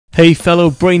Hey fellow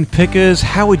brain pickers,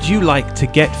 how would you like to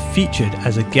get featured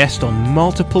as a guest on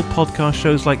multiple podcast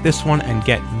shows like this one and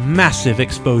get massive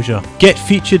exposure?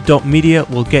 GetFeatured.media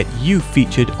will get you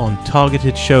featured on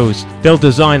targeted shows. They'll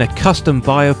design a custom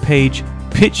bio page,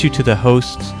 pitch you to the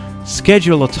hosts,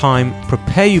 schedule a time,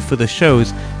 prepare you for the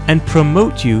shows, and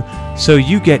promote you so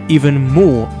you get even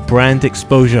more brand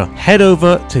exposure. Head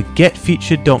over to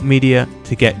GetFeatured.media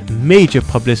to get major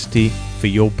publicity for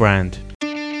your brand.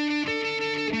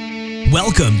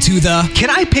 Welcome to the Can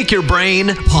I Pick Your Brain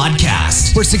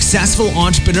podcast, where successful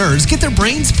entrepreneurs get their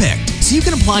brains picked so you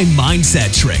can apply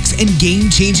mindset tricks and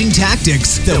game-changing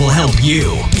tactics that will help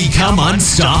you become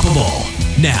unstoppable.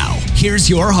 Now, here's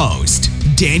your host,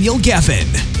 Daniel Geffen.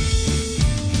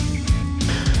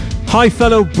 Hi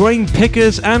fellow brain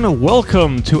pickers, and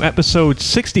welcome to episode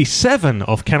 67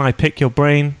 of Can I Pick Your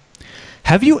Brain?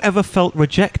 Have you ever felt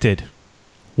rejected?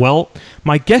 Well,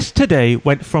 my guest today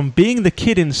went from being the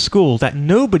kid in school that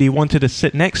nobody wanted to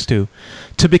sit next to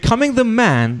becoming the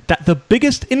man that the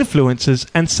biggest influencers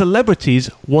and celebrities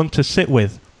want to sit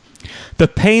with. The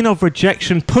pain of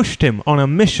rejection pushed him on a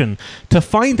mission to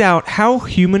find out how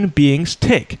human beings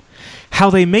tick, how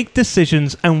they make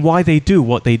decisions, and why they do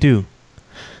what they do.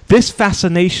 This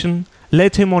fascination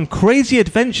led him on crazy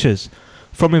adventures,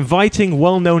 from inviting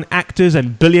well-known actors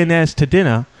and billionaires to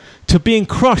dinner to being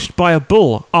crushed by a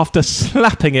bull after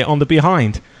slapping it on the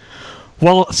behind.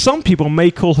 While some people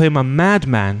may call him a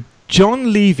madman,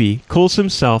 John Levy calls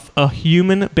himself a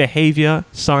human behavior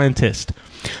scientist.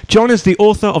 John is the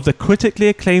author of the critically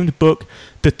acclaimed book,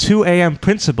 The 2 a.m.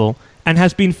 Principle, and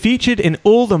has been featured in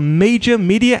all the major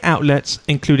media outlets,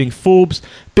 including Forbes,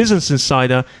 Business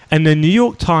Insider, and the New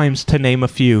York Times, to name a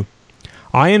few.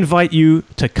 I invite you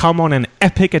to come on an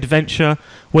epic adventure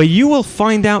where you will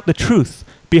find out the truth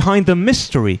behind the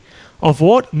mystery of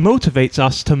what motivates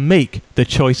us to make the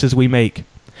choices we make.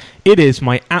 It is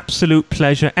my absolute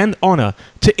pleasure and honor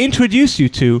to introduce you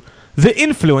to the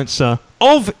influencer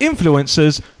of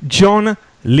influencers, John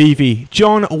Levy.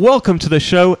 John, welcome to the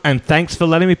show, and thanks for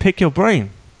letting me pick your brain.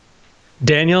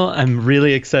 Daniel, I'm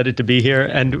really excited to be here,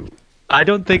 and I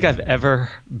don't think I've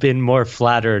ever been more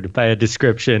flattered by a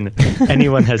description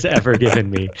anyone has ever given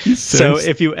me. So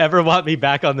if you ever want me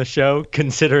back on the show,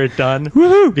 consider it done.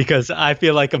 Woohoo! Because I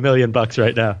feel like $1 million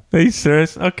right now. Are you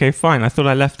serious? Okay, fine. I thought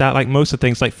I left out like most of the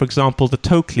things, like for example, the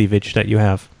toe cleavage that you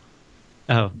have.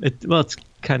 Oh, it's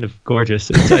kind of gorgeous.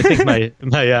 It's, I think, my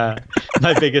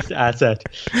biggest asset.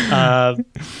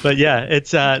 But yeah,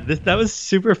 it's that was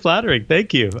super flattering.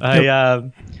 Thank you.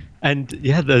 And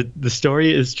yeah, the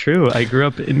story is true. I grew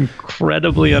up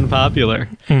incredibly unpopular,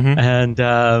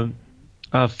 and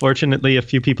fortunately, a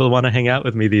few people want to hang out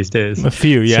with me these days. A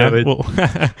few, yeah. So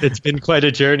it's been quite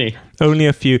a journey. Only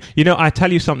a few. You know, I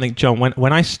tell you something, John.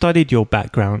 When I studied your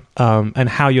background and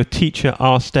how your teacher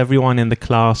asked everyone in the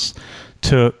class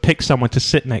to pick someone to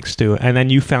sit next to, and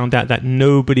then you found out that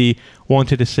nobody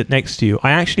wanted to sit next to you, I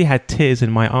actually had tears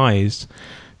in my eyes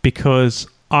because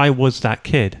I was that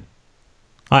kid.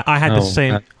 I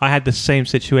had the same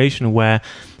situation where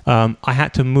I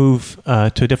had to move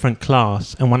to a different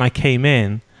class, and when I came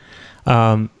in,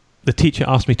 the teacher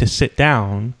asked me to sit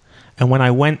down, and when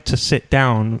I went to sit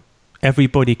down,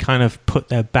 everybody kind of put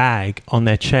their bag on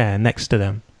their chair next to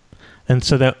them, and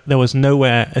so there was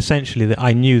nowhere, essentially, that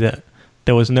I knew that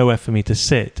there was nowhere for me to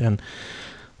sit, and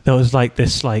there was like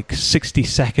this 60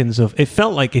 seconds of, it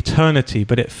felt like eternity,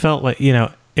 but it felt like,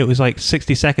 it was like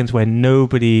 60 seconds where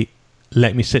nobody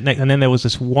let me sit next. And then there was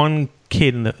this one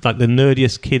kid, the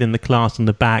nerdiest kid in the class in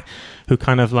the back, who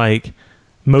kind of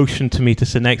motioned to me to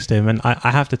sit next to him. And I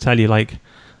have to tell you,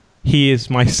 he is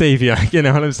my savior. You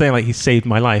know what I'm saying? He saved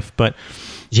my life. But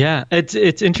yeah,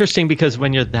 it's interesting because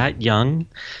when you're that young,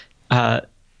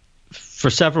 for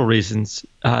several reasons,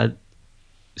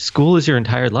 school is your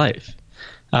entire life.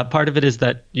 Part of it is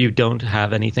that you don't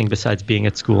have anything besides being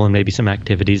at school and maybe some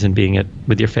activities and being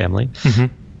with your family. Mm-hmm.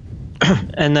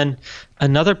 And then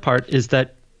another part is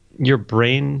that your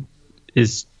brain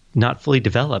is not fully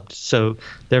developed. So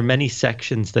there are many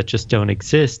sections that just don't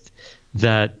exist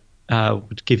that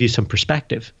would give you some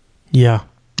perspective. Yeah.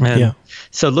 And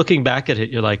so looking back at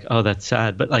it, you're like, oh, that's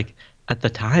sad. But at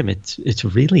the time, it's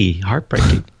really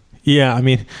heartbreaking. Yeah. I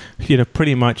mean,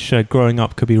 pretty much growing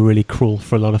up could be really cruel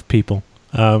for a lot of people.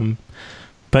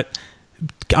 But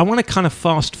I want to kind of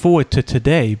fast forward to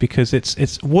today, because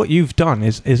it's what you've done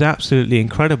is absolutely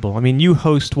incredible. I mean, you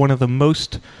host one of the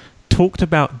most talked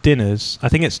about dinners. I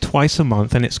think it's twice a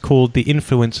month, and it's called the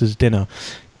Influencers Dinner.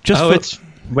 It's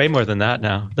way more than that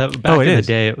now. Back in the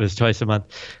day, it was twice a month.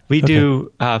 We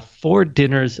do 4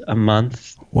 dinners a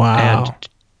month. Wow.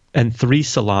 And 3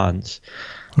 salons.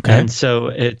 Okay. And so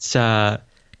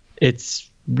it's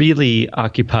really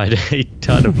occupied a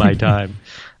ton of my time.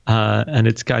 And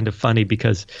it's kind of funny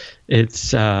because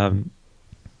it's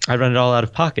I run it all out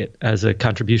of pocket as a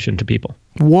contribution to people.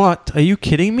 What? Are you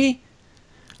kidding me?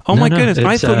 Oh No, my no, goodness!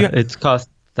 I it's, thought it's cost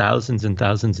thousands and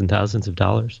thousands and thousands of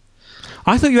dollars.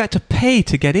 I thought you had to pay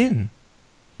to get in.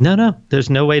 No, there's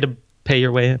no way to pay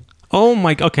your way in. Oh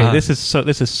my! Okay, this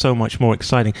is so much more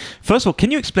exciting. First of all,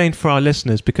 can you explain for our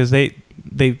listeners, because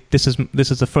this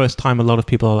is the first time a lot of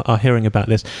people are hearing about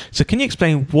this. So can you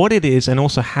explain what it is and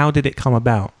also how did it come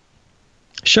about?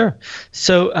 Sure.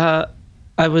 So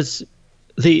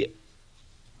the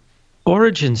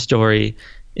origin story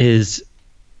is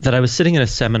that I was sitting in a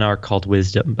seminar called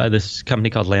Wisdom by this company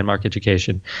called Landmark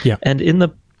Education. Yeah. And in the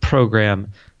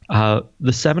program,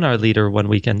 the seminar leader one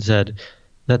weekend said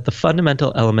that the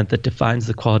fundamental element that defines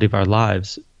the quality of our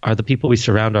lives are the people we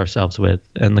surround ourselves with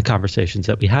and the conversations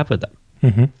that we have with them.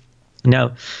 Mm-hmm.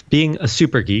 Now, being a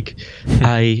super geek,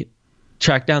 I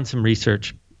tracked down some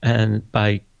research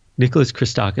by Nicholas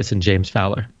Christakis and James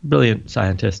Fowler, brilliant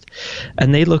scientists,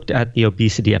 and they looked at the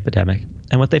obesity epidemic.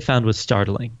 And what they found was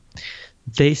startling.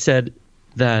 They said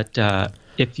that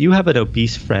if you have an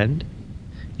obese friend,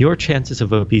 your chances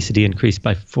of obesity increase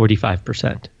by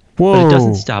 45%. Whoa. But it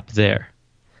doesn't stop there.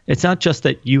 It's not just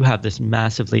that you have this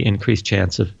massively increased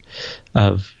chance of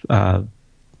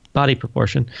body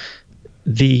proportion.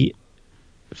 The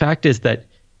fact is that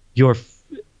your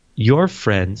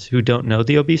friends who don't know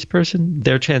the obese person,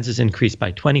 their chances increase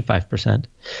by 25%,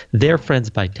 their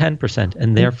friends by 10%,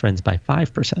 and their friends by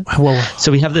 5%. Whoa.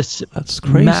 So we have this That's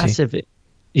crazy. massive,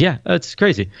 yeah, it's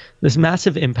crazy. This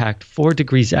massive impact 4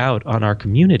 degrees out on our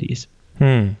communities.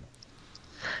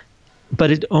 But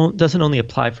it doesn't only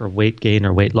apply for weight gain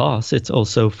or weight loss. It's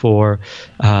also for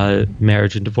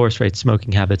marriage and divorce rates,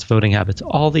 smoking habits, voting habits.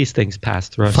 All these things pass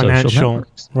through our social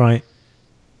networks. Right.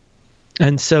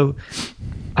 And so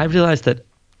I realized that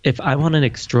if I want an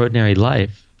extraordinary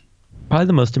life, probably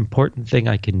the most important thing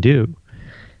I can do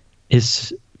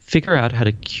is figure out how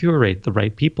to curate the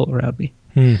right people around me.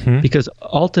 Mm-hmm. Because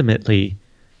ultimately,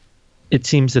 it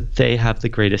seems that they have the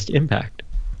greatest impact.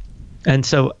 And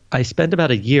so I spent about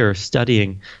a year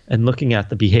studying and looking at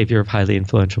the behavior of highly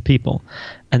influential people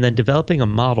and then developing a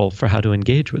model for how to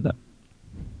engage with them.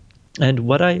 And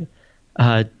what I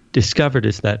discovered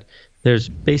is that there's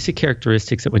basic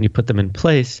characteristics that when you put them in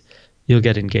place, you'll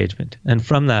get engagement. And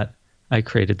from that, I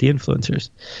created the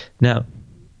influencers. Now,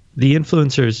 the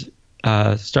influencers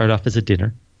start off as a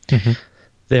dinner. Mm-hmm.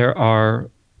 There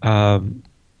are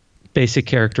basic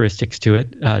characteristics to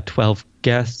it. 12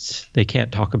 guests. They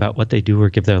can't talk about what they do or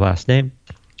give their last name.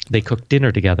 They cook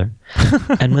dinner together.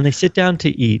 And when they sit down to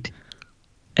eat,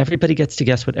 everybody gets to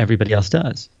guess what everybody else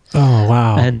does. Oh,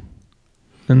 wow. And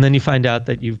then you find out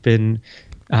that you've been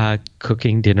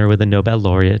cooking dinner with a Nobel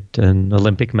laureate, an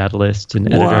Olympic medalist,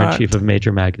 an editor-in-chief of a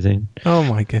major magazine. Oh,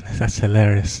 my goodness. That's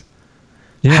hilarious.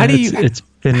 Yeah, How do it's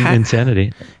been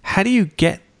insanity. How do you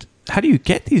get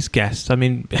these guests? I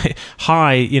mean,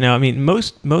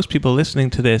 most people listening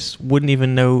to this wouldn't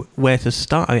even know where to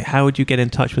start. I mean, how would you get in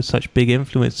touch with such big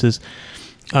influencers?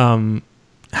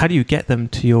 How do you get them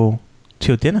to your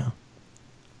dinner?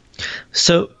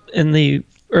 So in the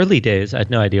early days, I had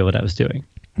no idea what I was doing.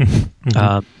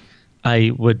 Mm-hmm.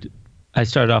 I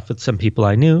started off with some people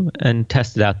I knew and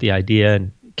tested out the idea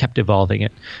and kept evolving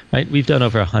it. Right, we've done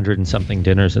over 100 and something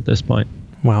dinners at this point.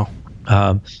 Wow.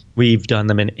 We've done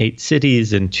them in 8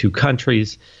 cities in 2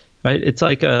 countries, right? It's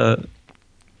like a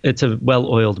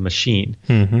well-oiled machine.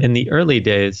 Mm-hmm. In the early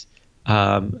days,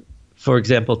 for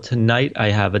example, tonight I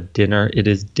have a dinner. It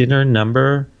is dinner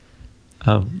number,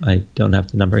 I don't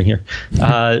have the numbering here.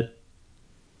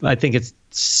 I think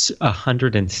it's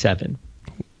 107.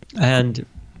 And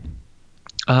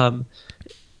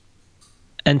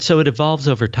so it evolves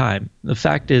over time. The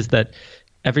fact is that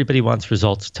everybody wants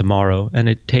results tomorrow, and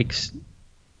it takes,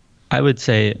 I would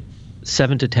say,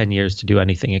 7 to 10 years to do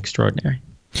anything extraordinary.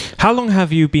 How long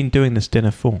have you been doing this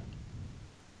dinner for?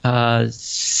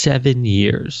 7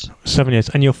 years. 7 years.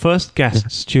 And your first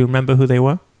guests, do you remember who they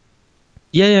were?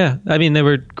 Yeah. I mean, they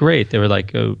were great. They were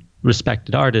like a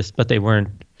respected artist, but they weren't,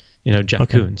 Jeff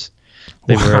Koons.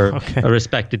 They were a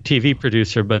respected TV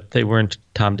producer, but they weren't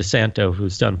Tom DeSanto,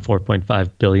 who's done $4.5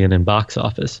 billion in box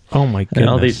office. Oh my goodness! And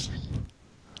all these,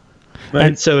 right?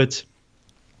 And so it's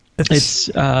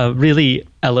really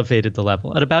elevated the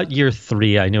level. At about year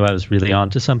 3, I knew I was really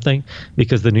onto something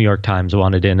because the New York Times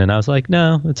wanted in, and I was like,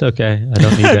 "No, it's okay. I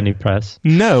don't need any press."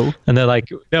 No. And they're like,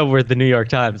 "No, we're the New York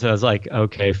Times." And I was like,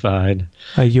 "Okay, fine."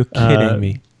 Are you kidding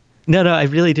me? No, I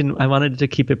really didn't. I wanted to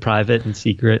keep it private and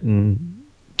secret and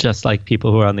just like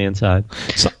people who are on the inside.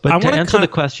 So But I to wanna answer the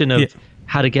kind- question of Yeah.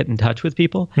 how to get in touch with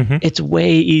people, Mhm. it's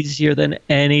way easier than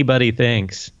anybody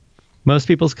thinks. Most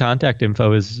people's contact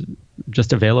info is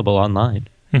just available online.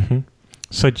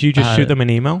 So do you just shoot them an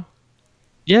email?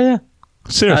 Yeah.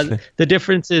 Seriously? The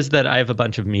difference is that I have a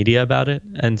bunch of media about it.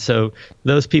 And so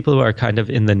those people who are kind of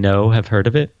in the know have heard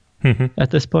of it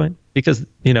at this point. Because,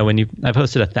 I've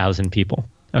hosted 1,000 people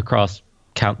across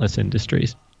countless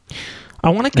industries. I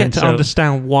want to get And to so-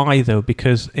 understand why, though,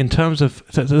 because in terms of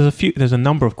there's a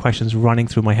number of questions running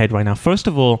through my head right now. First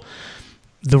of all,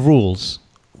 the rules.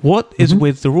 What is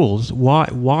with the rules?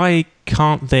 Why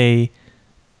can't they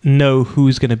know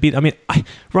who's going to be? I mean,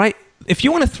 right? If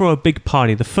you want to throw a big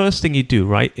party, the first thing you do,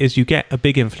 right, is you get a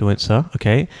big influencer,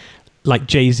 okay, like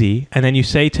Jay-Z, and then you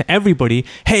say to everybody,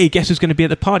 hey, guess who's going to be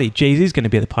at the party? Jay-Z's going to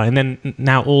be at the party. And then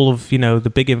now all of,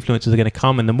 the big influencers are going to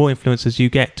come, and the more influencers you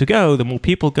get to go, the more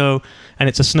people go, and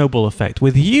it's a snowball effect.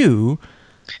 With you're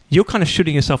kind of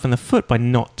shooting yourself in the foot by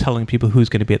not telling people who's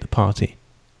going to be at the party.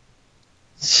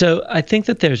 So I think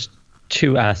that there's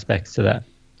two aspects to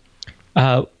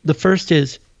that. The first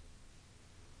is,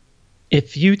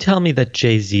 if you tell me that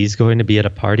Jay-Z is going to be at a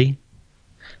party,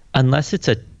 unless it's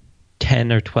a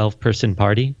 10 or 12 person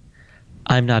party,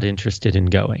 I'm not interested in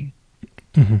going.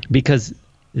 Because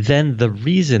then the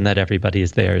reason that everybody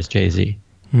is there is Jay-Z.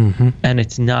 And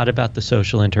it's not about the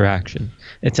social interaction.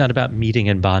 It's not about meeting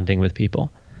and bonding with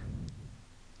people.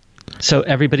 So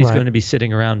everybody's Right. going to be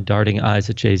sitting around darting eyes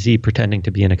at Jay-Z pretending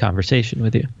to be in a conversation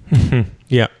with you.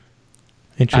 Yeah.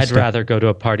 I'd Interesting. rather go to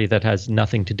a party that has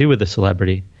nothing to do with the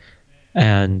celebrity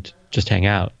and just hang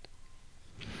out.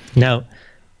 Now,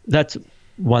 that's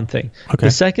one thing. Okay.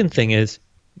 The second thing is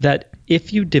that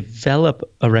if you develop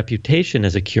a reputation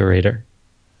as a curator,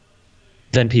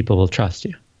 then people will trust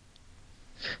you.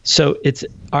 So it's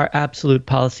our absolute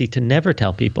policy to never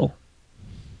tell people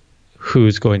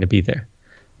who's going to be there.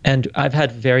 And I've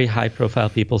had very high-profile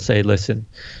people say, listen,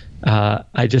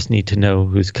 I just need to know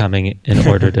who's coming in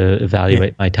order to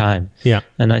evaluate my time. Yeah.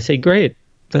 And I say, great,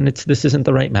 then this isn't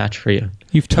the right match for you.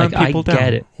 You've turned Like, people I down.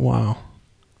 get it. Wow.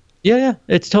 Yeah,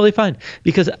 it's totally fine.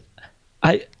 Because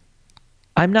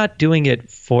I'm not doing it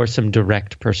for some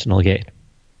direct personal gain.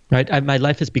 Right? My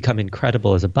life has become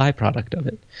incredible as a byproduct of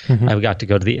it. I got to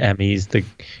go to the Emmys, the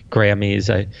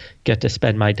Grammys. I get to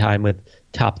spend my time with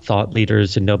top thought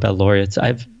leaders and Nobel laureates.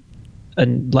 I've a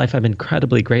life I'm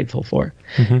incredibly grateful for.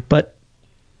 But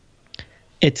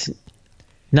it's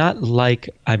not like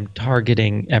I'm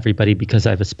targeting everybody because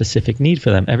I have a specific need for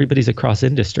them. Everybody's across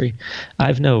industry. I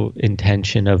have no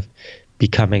intention of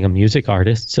becoming a music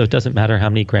artist, so it doesn't matter how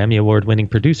many Grammy Award-winning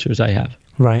producers I have.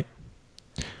 Right.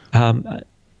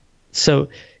 So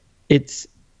it's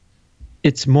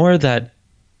more that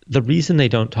the reason they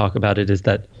don't talk about it is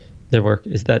that their work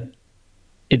is that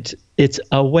it's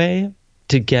a way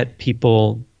to get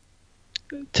people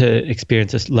to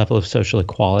experience this level of social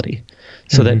equality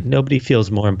so that nobody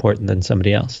feels more important than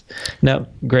somebody else. Now,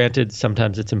 granted,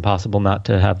 sometimes it's impossible not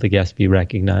to have the guest be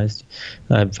recognized.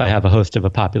 If I have a host of a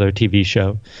popular TV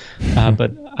show,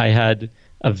 but I had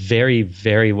a very,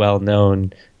 very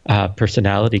well-known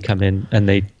personality come in, and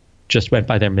they just went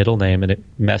by their middle name, and it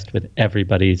messed with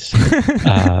everybody's,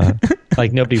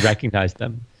 like nobody recognized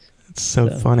them. It's so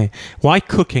funny. Why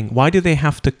cooking? Why do they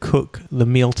have to cook the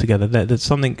meal together? There's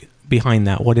something behind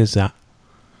that. What is that?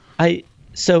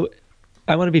 So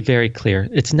I want to be very clear.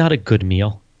 It's not a good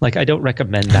meal. Like, I don't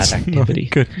recommend that activity.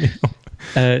 Good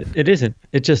meal. It isn't.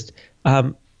 It just,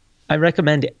 I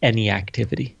recommend any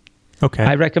activity. Okay.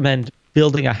 I recommend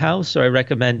building a house, or I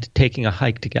recommend taking a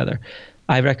hike together.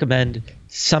 I recommend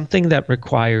something that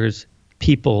requires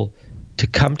people to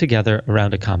come together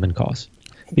around a common cause,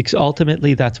 because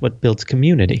ultimately that's what builds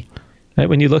community. Right?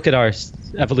 When you look at our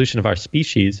evolution of our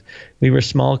species, we were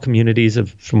small communities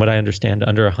of, from what I understand,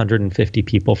 under 150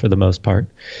 people for the most part.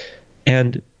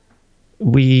 And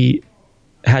we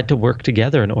had to work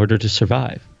together in order to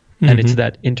survive. And it's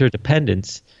that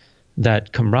interdependence,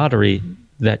 that camaraderie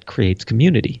that creates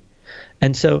community.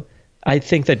 And so I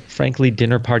think that, frankly,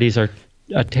 dinner parties are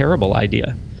a terrible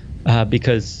idea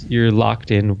because you're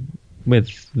locked in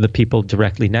with the people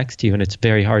directly next to you, and it's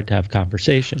very hard to have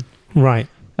conversation. Right.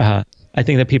 I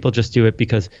think that people just do it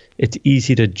because it's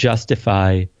easy to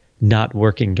justify not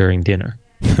working during dinner.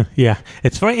 Yeah.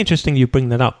 It's very interesting you bring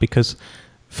that up, because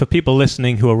for people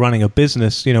listening who are running a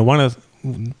business, one of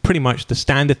pretty much the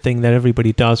standard thing that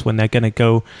everybody does when they're going to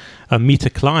go meet a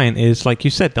client is, like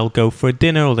you said, they'll go for a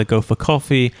dinner or they'll go for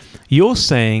coffee. You're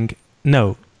saying,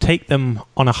 no, take them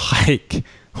on a hike,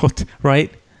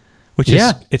 right? Which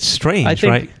is, it's strange, I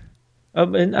think, right?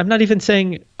 And I'm not even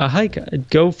saying a hike.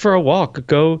 Go for a walk.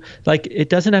 Go, like, it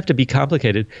doesn't have to be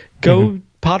complicated. Go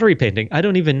pottery painting. I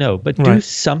don't even know, but do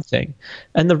something.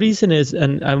 And the reason is,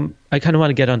 and I kind of want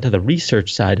to get onto the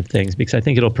research side of things because I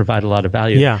think it'll provide a lot of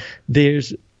value. Yeah.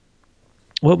 There's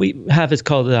what we have is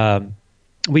called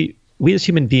we as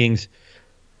human beings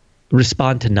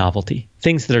respond to novelty,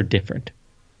 things that are different.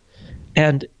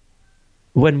 And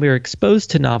when we're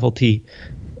exposed to novelty,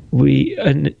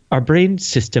 our brain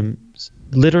systems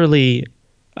literally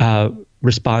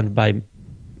respond by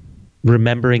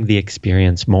remembering the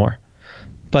experience more.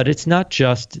 But it's not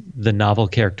just the novel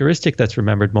characteristic that's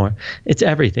remembered more. It's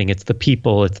everything. It's the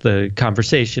people, it's the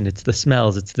conversation, it's the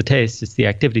smells, it's the tastes, it's the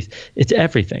activities. It's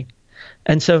everything.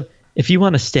 And so if you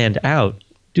want to stand out,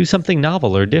 do something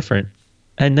novel or different,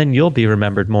 and then you'll be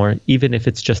remembered more, even if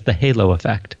it's just the halo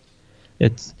effect.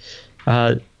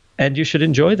 And you should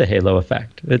enjoy the halo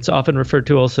effect. It's often referred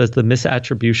to also as the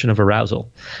misattribution of arousal.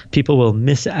 People will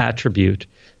misattribute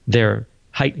their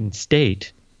heightened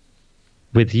state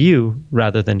with you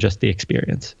rather than just the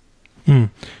experience.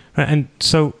 And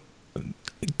so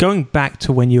going back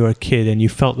to when you were a kid and you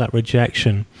felt that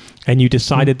rejection and you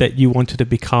decided that you wanted to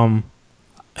become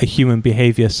a human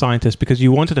behavior scientist because you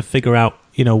wanted to figure out,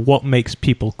 what makes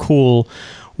people cool,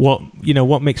 what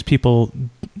makes people,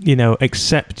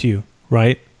 accept you,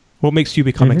 right? What makes you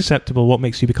become acceptable? What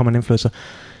makes you become an influencer?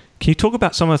 Can you talk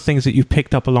about some of the things that you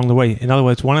picked up along the way? In other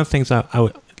words, one of the things I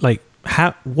would like,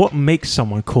 what makes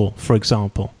someone cool, for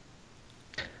example?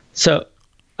 So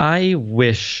I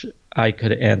wish I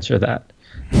could answer that.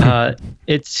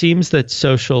 It seems that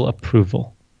social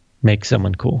approval makes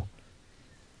someone cool.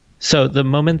 So the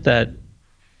moment that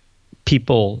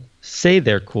people say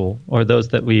they're cool, or those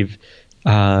that we've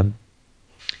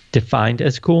defined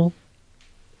as cool,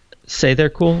 say they're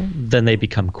cool, then they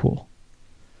become cool.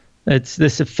 It's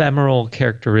this ephemeral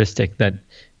characteristic that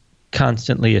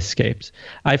constantly escapes.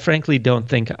 I frankly don't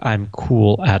think I'm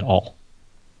cool at all.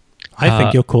 I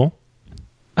think you're cool.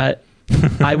 I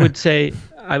would say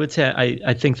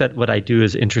I think that what I do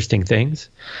is interesting things.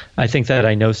 I think that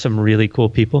I know some really cool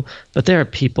people, but there are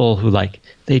people who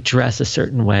they dress a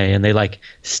certain way and they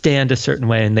stand a certain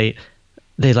way and they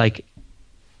I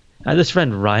have this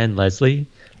friend Ryan Leslie,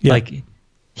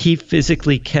 he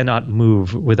physically cannot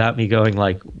move without me going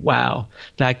wow,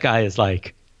 that guy is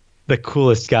the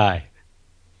coolest guy.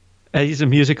 And he's a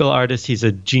musical artist. He's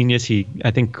a genius. He,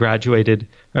 I think, graduated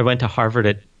or went to Harvard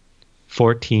at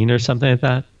 14 or something like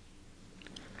that.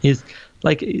 He's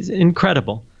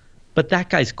incredible. But that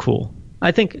guy's cool.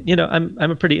 I think, I'm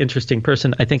a pretty interesting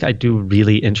person. I think I do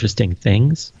really interesting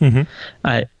things.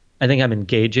 I think I'm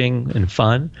engaging and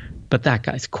fun, but that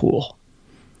guy's cool.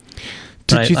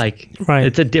 Right?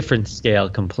 It's a different scale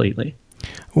completely.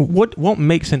 What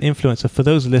makes an influencer, for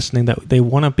those listening that they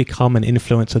want to become an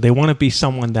influencer, they want to be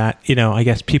someone that, I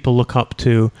guess people look up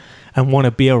to and want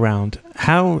to be around.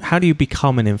 How do you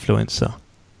become an influencer?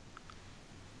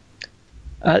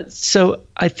 So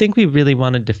I think we really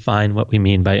want to define what we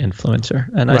mean by influencer.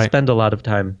 And I spend a lot of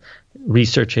time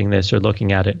researching this or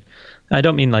looking at it. I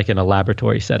don't mean in a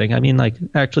laboratory setting. I mean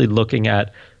actually looking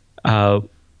at and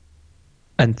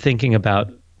thinking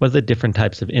about what are the different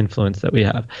types of influence that we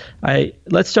have.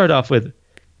 Let's start off with,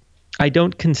 I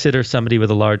don't consider somebody with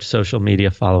a large social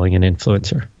media following an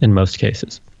influencer in most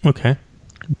cases. Okay.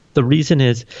 The reason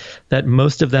is that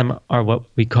most of them are what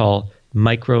we call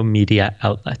micro media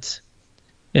outlets.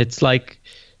 It's like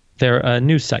they're a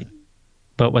news site,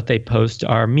 but what they post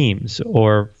are memes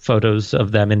or photos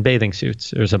of them in bathing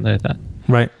suits or something like that.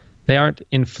 Right. They aren't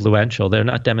influential. They're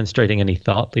not demonstrating any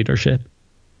thought leadership.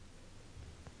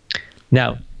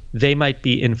 Now, they might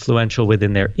be influential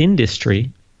within their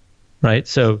industry, right?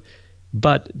 So,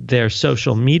 but their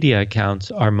social media accounts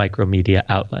are micro media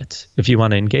outlets. If you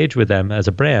want to engage with them as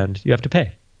a brand, you have to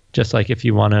pay. Just like if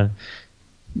you want to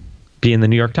be in the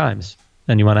New York Times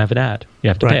and you want to have an ad, you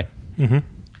have to pay. Mm-hmm.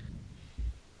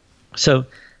 So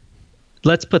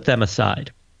let's put them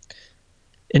aside.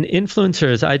 An influencer,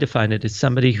 as I define it, is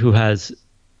somebody who has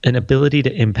an ability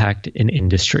to impact an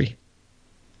industry.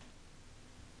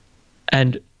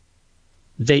 And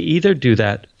they either do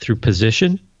that through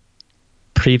position,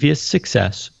 previous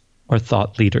success, or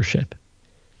thought leadership.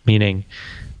 Meaning,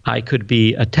 I could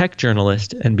be a tech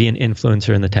journalist and be an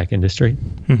influencer in the tech industry.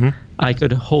 Mm-hmm. I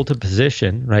could hold a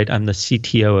position, right? I'm the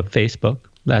CTO of Facebook.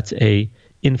 That's a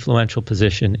influential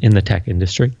position in the tech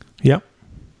industry. Yep.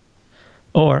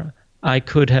 Or I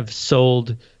could have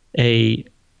sold a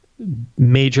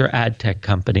major ad tech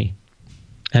company.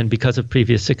 And because of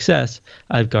previous success,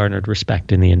 I've garnered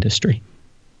respect in the industry.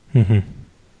 Mm-hmm.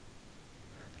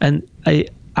 And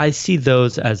I see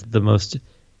those as the most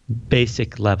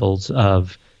basic levels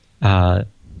of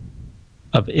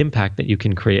impact that you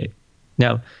can create.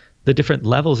 Now, the different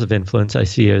levels of influence I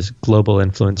see as global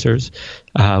influencers,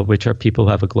 which are people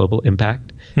who have a global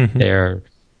impact. Mm-hmm. They're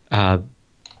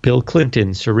Bill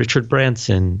Clinton, Sir Richard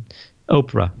Branson,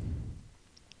 Oprah.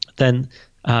 Then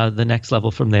the next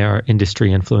level from there are industry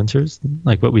influencers,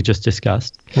 like what we just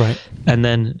discussed. Right. And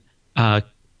then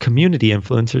community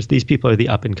influencers. These people are the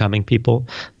up-and-coming people.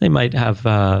 They might have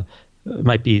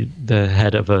might be the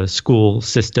head of a school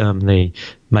system. They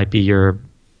might be your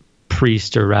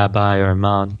priest or rabbi or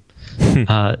imam.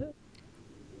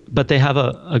 But they have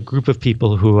a group of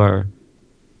people who are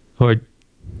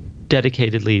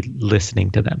dedicatedly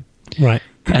listening to them. Right.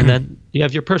 And then you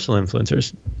have your personal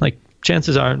influencers. Like,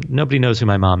 chances are nobody knows who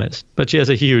my mom is, but she has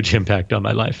a huge impact on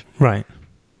my life. Right.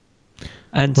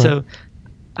 And so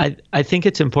I think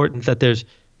it's important that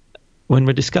when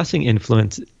we're discussing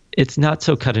influence, it's not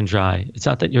so cut and dry. It's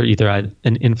not that you're either an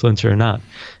influencer or not.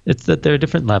 It's that there are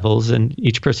different levels, and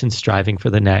each person's striving for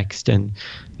the next, and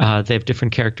they have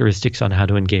different characteristics on how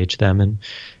to engage them and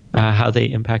how they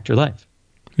impact your life.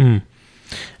 And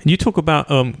you talk about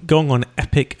going on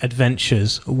epic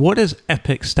adventures. What does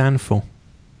EPIC stand for?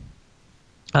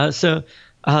 So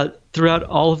throughout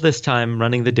all of this time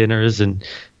running the dinners and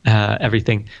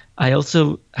everything, I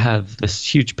also have this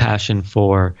huge passion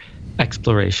for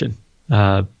exploration.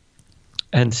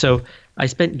 And so I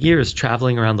spent years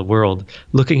traveling around the world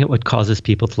looking at what causes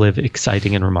people to live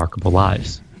exciting and remarkable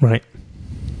lives. Right.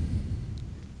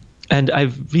 And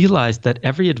I've realized that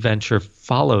every adventure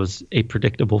follows a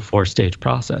predictable 4-stage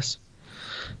process.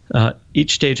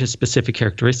 Each stage has specific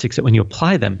characteristics that when you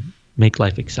apply them, make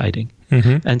life exciting.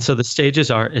 Mm-hmm. And so the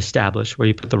stages are established, where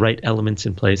you put the right elements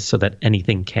in place so that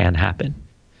anything can happen.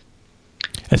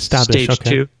 Established, Stage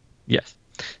 2, yes.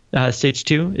 Stage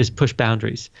 2 is push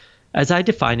boundaries. As I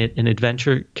define it, an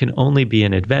adventure can only be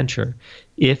an adventure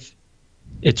if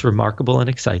it's remarkable and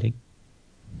exciting,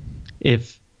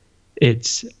 if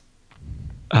it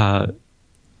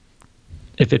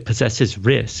possesses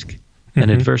risk and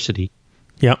adversity,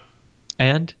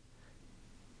 and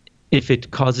if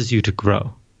it causes you to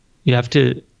grow. You have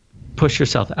to push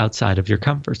yourself outside of your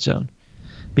comfort zone,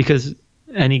 because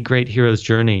any great hero's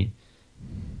journey,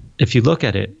 if you look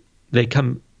at it, they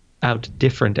come out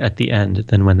different at the end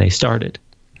than when they started.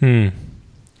 And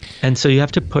so you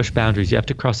have to push boundaries. You have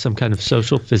to cross some kind of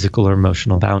social, physical, or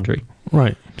emotional boundary.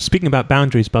 Right. Speaking about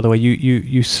boundaries, by the way,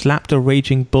 you slapped a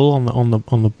raging bull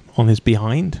on his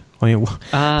behind.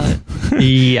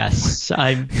 Yes,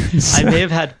 I may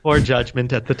have had poor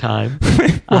judgment at the time.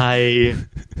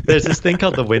 There's this thing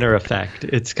called the winner effect.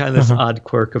 It's kind of this odd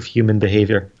quirk of human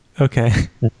behavior. Okay.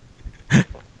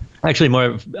 Actually, more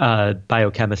of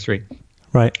biochemistry.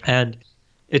 Right. And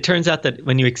it turns out that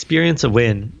when you experience a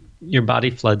win, your body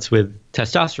floods with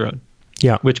testosterone,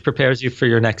 which prepares you for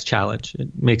your next challenge. It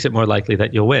makes it more likely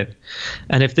that you'll win.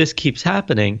 And if this keeps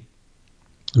happening,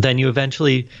 then you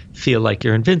eventually feel like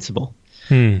you're invincible.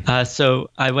 So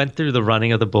I went through the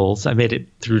running of the bulls. I made it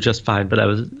through just fine, but I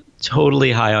was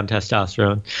totally high on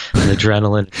testosterone and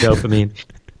adrenaline, dopamine.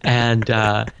 And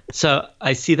so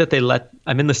I see that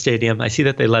I'm in the stadium. I see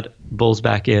that they let bulls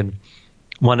back in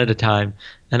one at a time.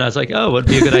 And I was like, what would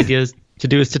be a good idea to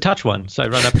do is to touch one. So I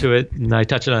run up to it and I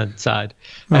touch it on its side.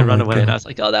 I run away and I was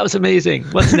like, that was amazing.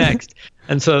 What's next?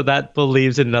 And so that bull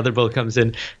leaves and another bull comes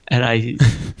in, and I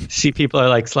see people are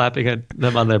like slapping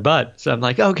them on their butt. So I'm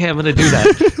like, okay, I'm going to do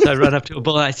that. So I run up to a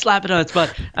bull and I slap it on its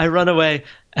butt. I run away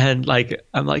and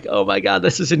I'm like, oh my God,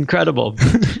 this is incredible.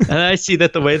 And I see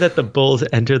that the way that the bulls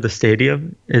enter the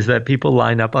stadium is that people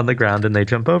line up on the ground and they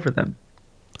jump over them.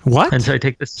 What? And so I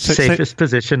take the safest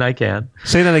position I can.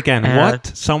 Say that again.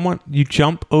 What? You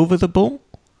jump over the bull?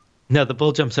 No, the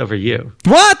bull jumps over you.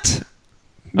 What?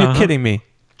 You're kidding me.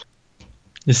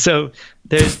 So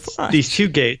there's these two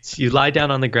gates. You lie down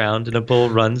on the ground and a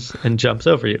bull runs and jumps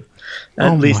over you.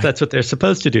 At least that's what they're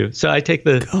supposed to do. So I take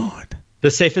the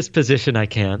safest position I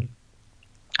can.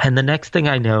 And the next thing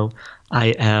I know,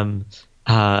 I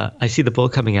see the bull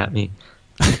coming at me.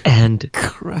 And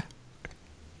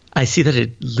I see that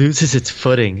it loses its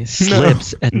footing,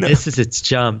 slips, and misses its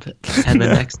jump. And the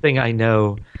next thing I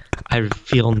know, I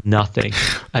feel nothing.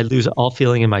 I lose all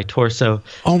feeling in my torso.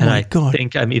 Oh my God. I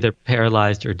think I'm either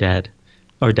paralyzed or dead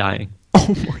or dying.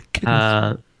 Oh my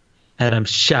goodness. And I'm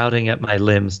shouting at my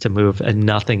limbs to move, and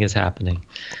nothing is happening.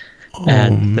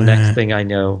 The next thing I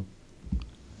know,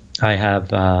 I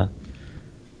have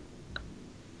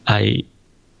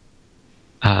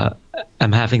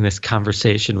I'm having this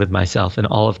conversation with myself, and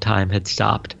all of time had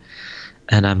stopped.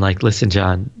 And I'm like, listen,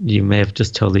 John, you may have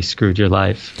just totally screwed your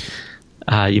life.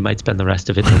 You might spend the rest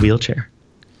of it in a wheelchair.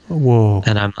 Whoa.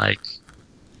 And I'm like,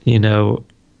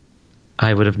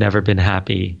 I would have never been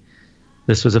happy.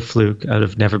 This was a fluke. I would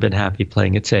have never been happy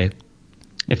playing it safe.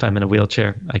 If I'm in a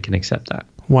wheelchair, I can accept that.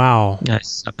 Wow. I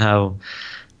somehow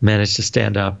managed to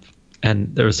stand up,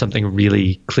 and there was something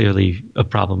really clearly a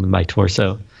problem with my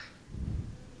torso.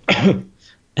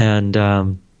 And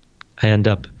I end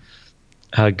up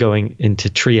going into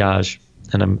triage,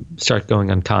 and I start going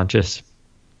unconscious.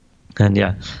 And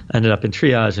I ended up in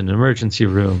triage, in an emergency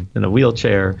room, in a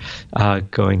wheelchair,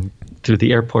 going through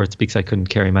the airports because I couldn't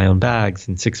carry my own bags,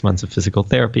 and 6 months of physical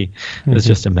therapy. It was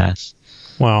just a mess.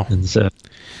 Wow. And so,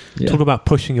 talk about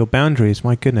pushing your boundaries.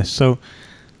 My goodness. So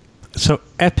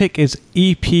EPIC is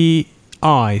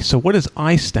EPI. So what does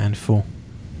I stand for?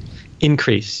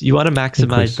 Increase. You want to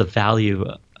maximize the value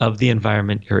of the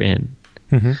environment you're in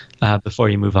before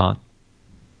you move on.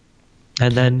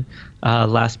 And then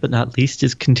last but not least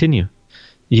is continue.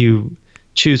 You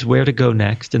choose where to go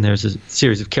next, and there's a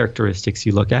series of characteristics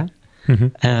you look at.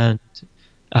 And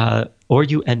or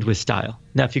you end with style.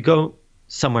 Now, if you go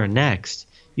somewhere next,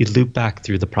 you loop back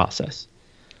through the process.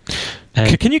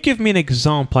 Can you give me an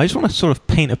example? I just want to sort of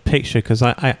paint a picture because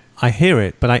I hear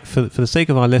it, but for the sake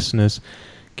of our listeners,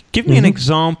 give me an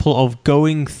example of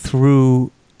going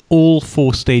through all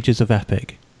 4 stages of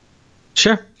EPIC.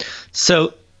 Sure.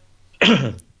 So,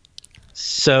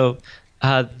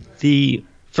 the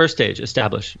first stage,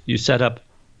 establish. You set up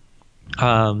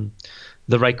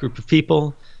the right group of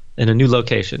people in a new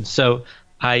location. So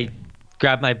I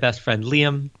grab my best friend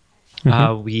Liam.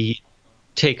 We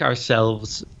take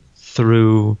ourselves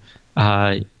through,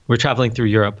 we're traveling through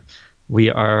Europe. We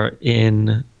are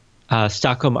in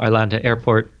Stockholm Arlanda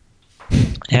Airport,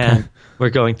 and we're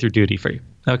going through duty free.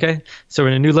 Okay? So we're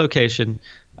in a new location.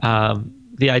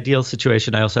 The ideal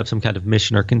situation, I also have some kind of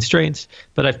mission or constraints,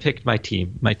 but I've picked my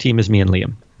team. My team is me and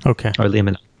Liam. Okay. Or Liam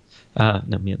and I.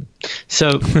 No, me and Liam.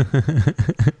 So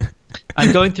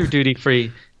I'm going through duty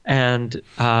free, and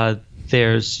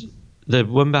there's the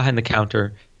woman behind the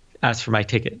counter asks for my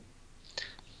ticket.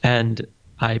 And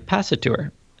I pass it to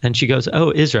her. And she goes,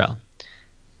 "Oh, Israel."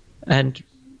 And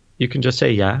you can just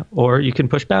say yeah, or you can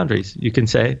push boundaries. You can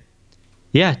say,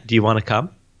 "Yeah, do you want to come?"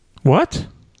 What?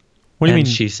 What do you mean?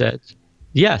 And she said,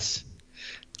 "Yes."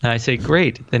 And I say,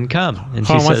 "Great, then come." And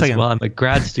she Hold on, 1 says, second. "Well, I'm a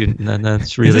grad student, and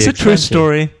that's really Is this a true expensive."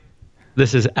 story?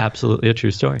 This is absolutely a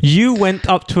true story. You went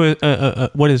up to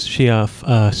a what is she, a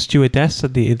stewardess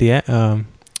at the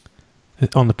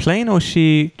on the plane, or is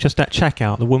she just at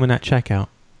checkout, the woman at checkout?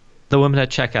 The woman at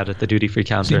checkout at the duty-free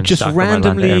counter So you in just Stockholm Arlanda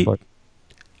randomly Airport.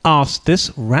 asked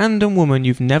this random woman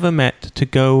you've never met to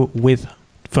go with,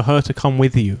 for her to come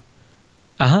with you.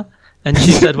 Uh-huh. And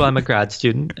she said, "Well, I'm a grad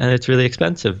student, and it's really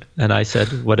expensive." And I said,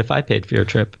 "What if I paid for your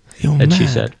trip?" You're And she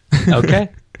mad. said, "Okay."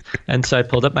 And so I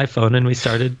pulled up my phone, and we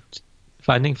started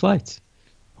finding flights.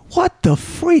 What the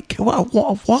freak? Why?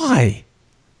 Why?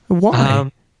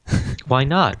 Why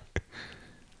not?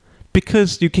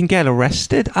 Because you can get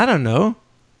arrested? I don't know.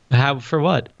 How, for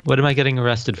what? What am I getting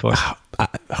arrested for?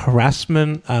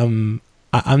 Harassment? I'm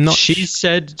not... She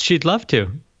said she'd love to,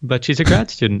 but she's a grad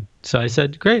student. So I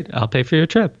said, "Great, I'll pay for your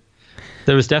trip."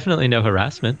 There was definitely no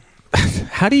harassment.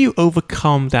 How do you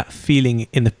overcome that feeling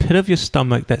in the pit of your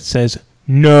stomach that says,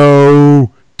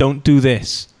 "No, don't do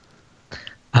this"?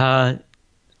 I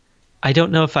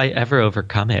don't know if I ever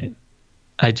overcome it.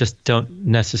 I just don't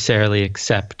necessarily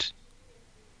accept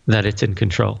that it's in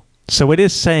control. So it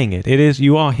is saying it. It is.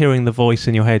 You are hearing the voice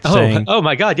in your head saying, Oh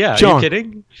my God, yeah. John, are you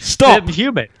kidding? stop. I'm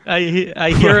human. I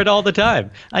hear it all the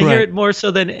time. I hear Right. it more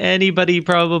so than anybody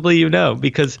probably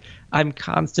because I'm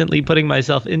constantly putting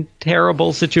myself in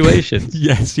terrible situations.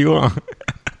 Yes, you are.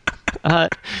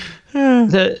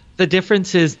 The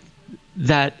difference is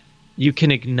that you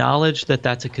can acknowledge that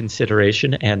that's a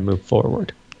consideration and move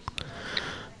forward.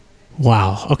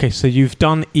 Wow. Okay, so you've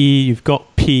done E, you've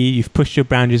got P, you've pushed your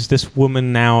boundaries. This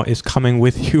woman now is coming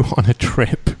with you on a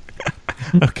trip.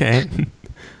 Okay.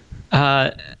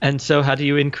 And so how do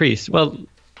you increase? Well,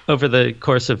 over the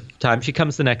course of time, she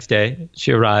comes the next day.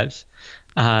 She arrives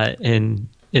in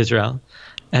Israel.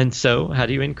 And so how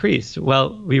do you increase?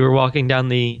 Well, we were walking down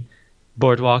the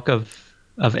boardwalk of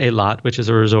Eilat, which is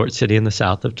a resort city in the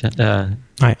south of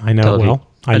I know Tel it Aviv. well.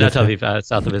 I Not live Tel there. Aviv,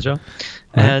 south of Israel.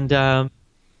 Right.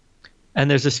 And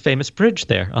there's this famous bridge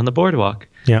there on the boardwalk.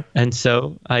 Yeah. And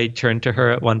so I turned to her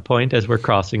at one point as we're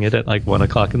crossing it at like 1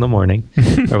 o'clock in the morning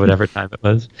or whatever time it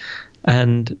was.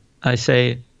 And I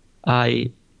say,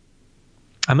 I'm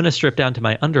going to strip down to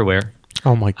my underwear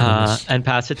Oh my goodness. and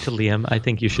pass it to Liam. I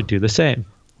think you should do the same.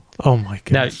 Oh my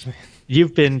Now, goodness.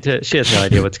 you've been to, she has no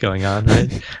idea what's going on,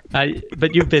 right?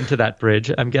 But you've been to that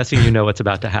bridge. I'm guessing you know what's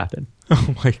about to happen.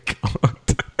 Oh my God.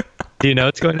 Do you know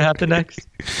what's going to happen next?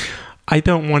 I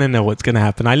don't want to know what's going to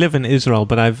happen. I live in Israel,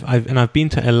 but I've been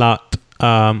to Eilat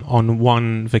on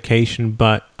one vacation,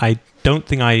 but I don't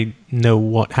think I know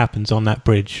what happens on that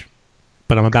bridge.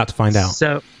 But I'm about to find out.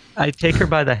 So I take her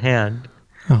by the hand,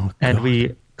 and God.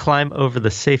 we climb over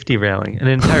the safety railing. An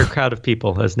entire crowd of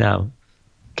people has now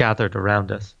gathered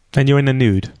around us. And you're in the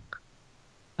nude.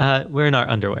 We're in our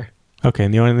underwear. Okay,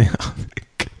 and you're in the.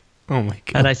 Oh my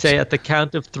God. And I say, at the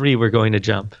count of 3, we're going to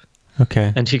jump.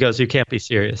 Okay. And she goes, "You can't be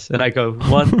serious." And I go,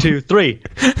 1, 2, 3.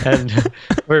 And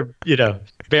we're,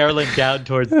 barreling down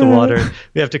towards the water.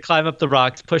 We have to climb up the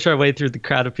rocks, push our way through the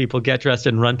crowd of people, get dressed,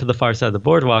 and run to the far side of the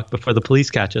boardwalk before the police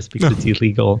catch us because it's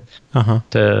illegal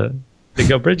to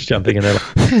go bridge jumping in there.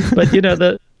 But,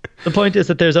 the point is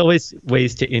that there's always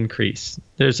ways to increase.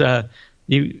 You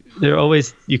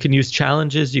can use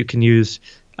challenges, you can use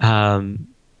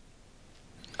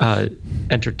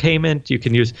entertainment, you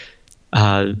can use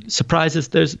surprises.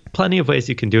 There's plenty of ways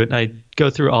you can do it, and I go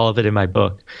through all of it in my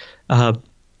book.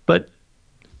 But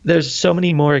there's so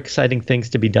many more exciting things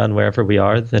to be done wherever we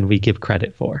are than we give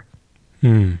credit for.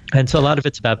 And so a lot of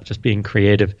it's about just being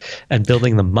creative and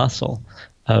building the muscle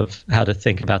of how to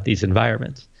think about these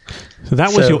environments. So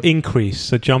that was your increase.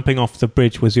 So jumping off the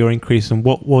bridge was your increase. And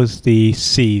what was the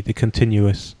C, the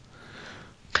continuous?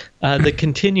 The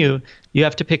continue, you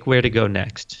have to pick where to go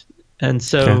next. And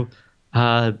so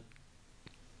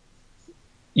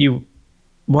you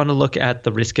want to look at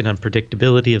the risk and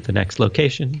unpredictability of the next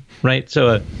location, right? So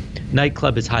a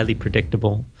nightclub is highly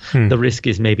predictable. The risk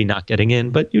is maybe not getting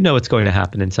in, but what's going to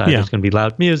happen inside. There's going to be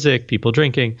loud music, people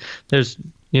drinking. There's,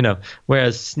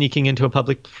 whereas sneaking into a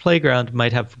public playground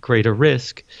might have greater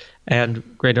risk and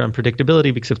greater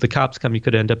unpredictability because if the cops come, you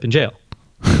could end up in jail.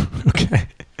 Okay.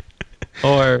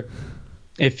 Or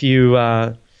if you,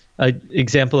 an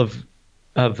example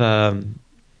of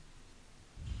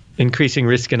increasing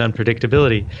risk and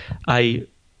unpredictability.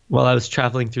 While I was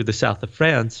traveling through the south of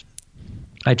France,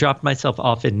 I dropped myself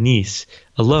off in Nice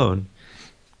alone.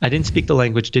 I didn't speak the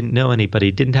language, didn't know anybody,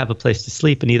 didn't have a place to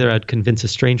sleep, and either I'd convince a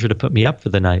stranger to put me up for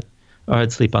the night or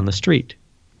I'd sleep on the street.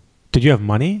 Did you have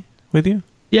money with you?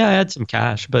 Yeah, I had some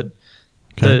cash, but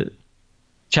the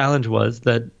challenge was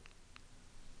that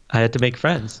I had to make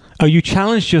friends. Oh, you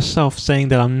challenged yourself saying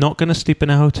that I'm not going to sleep in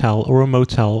a hotel or a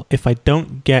motel. If I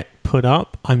don't get put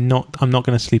up, I'm not going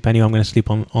to sleep anywhere. I'm going to sleep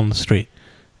on the street.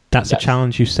 That's a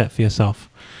challenge you set for yourself.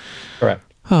 Correct.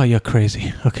 Oh, you're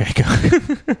crazy. Okay, go.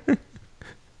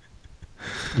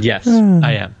 Yes,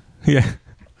 I am. Yeah.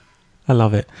 I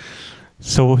love it.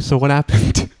 So what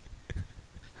happened?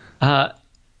 I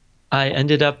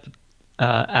ended up,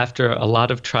 after a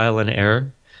lot of trial and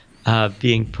error,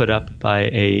 being put up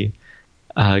by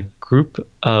a group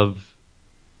of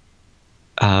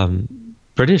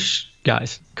British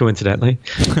guys, coincidentally.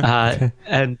 Okay.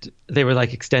 And they were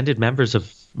like extended members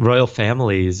of royal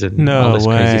families and No all this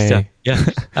way. crazy stuff. Yeah.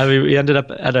 I mean, we ended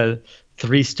up at a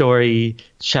 3-story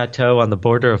chateau on the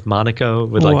border of Monaco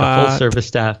with like a full service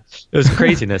staff. It was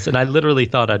craziness. And I literally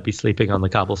thought I'd be sleeping on the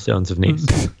cobblestones of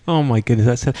Nice. Oh my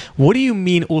goodness. What do you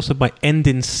mean also by end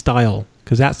in style?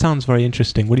 Because that sounds very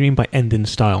interesting. What do you mean by end in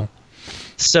style?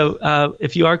 So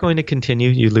if you are going to continue,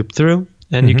 you loop through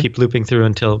and you keep looping through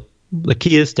until the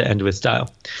key is to end with style.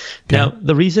 Okay. Now,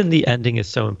 the reason the ending is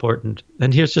so important,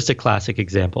 and here's just a classic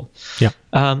example. Yeah.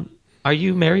 Are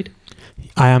you married?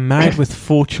 I am married with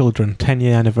 4 children.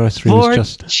 10-year anniversary 4 was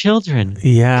just... children?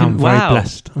 Yeah, I'm very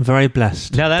blessed. I'm very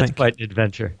blessed. Now that's quite an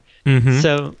adventure.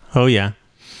 So... Oh, yeah.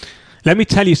 Let me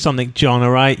tell you something, John,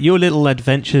 all right? Your little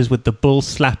adventures with the bull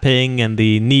slapping and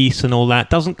the niece and all that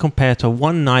doesn't compare to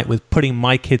one night with putting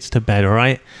my kids to bed, all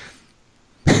right?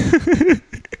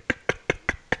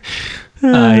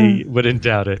 I wouldn't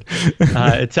doubt it.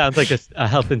 It sounds like a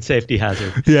health and safety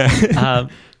hazard. Yeah.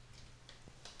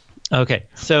 Okay,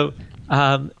 so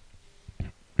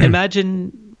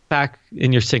imagine back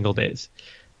in your single days.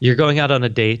 You're going out on a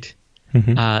date.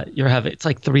 It's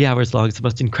like 3 hours long. It's the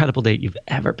most incredible date you've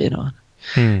ever been on.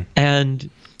 And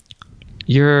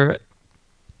you're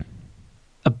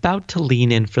about to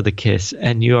lean in for the kiss,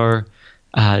 and your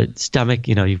stomach,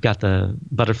 you've got the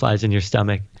butterflies in your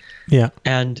stomach. Yeah.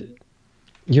 And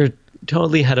you're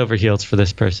totally head over heels for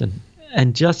this person.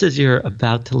 And just as you're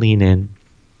about to lean in,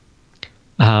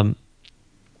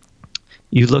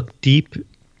 you look deep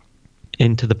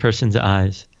into the person's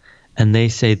eyes, and they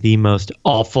say the most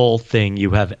awful thing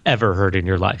you have ever heard in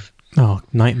your life. Oh,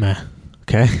 nightmare.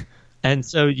 Okay. And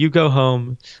so you go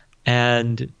home,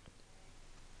 and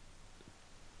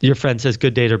your friend says,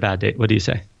 good date or bad date? What do you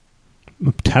say?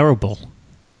 Terrible.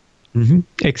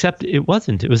 Except it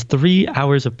wasn't. It was 3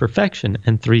 hours of perfection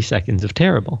and 3 seconds of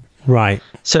terrible. Right.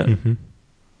 So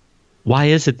why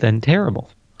is it then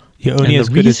terrible? You're only as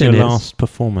good as your last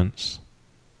performance.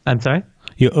 I'm sorry?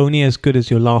 You're only as good as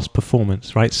your last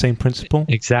performance, right? Same principle?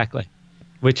 Exactly.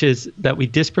 Which is that we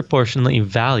disproportionately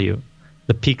value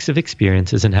the peaks of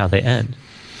experiences and how they end.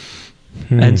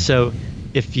 And so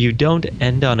if you don't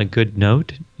end on a good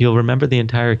note, you'll remember the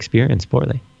entire experience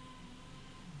poorly.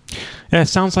 Yeah, it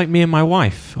sounds like me and my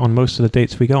wife on most of the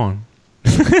dates we go on.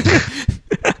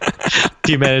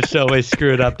 Do you manage to always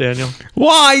screw it up, Daniel?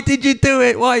 Why did you do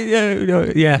it? Why?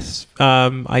 Yes.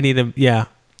 I need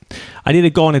to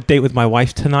go on a date with my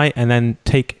wife tonight and then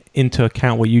take into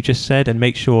account what you just said and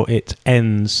make sure it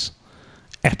ends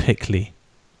epically,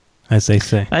 as they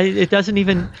say. It doesn't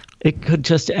even... It could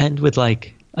just end with,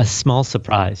 like, a small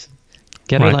surprise.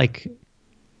 Get her, like...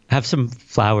 Have some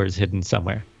flowers hidden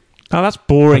somewhere. Oh, that's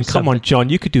boring. Come on, John.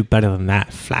 You could do better than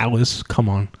that. Flowers. Come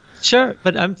on. Sure,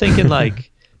 but I'm thinking, like...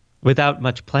 Without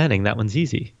much planning, that one's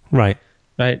easy. Right.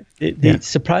 Right. The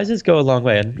surprises go a long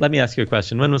way. And let me ask you a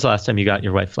question. When was the last time you got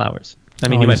your wife flowers? I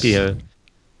mean, you might be a...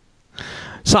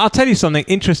 So I'll tell you something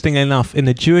interesting enough. In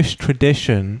the Jewish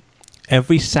tradition,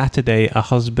 every Saturday,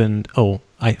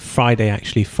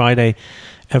 Friday,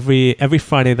 every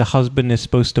Friday, the husband is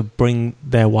supposed to bring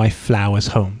their wife flowers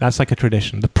home. That's like a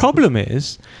tradition. The problem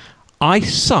is, I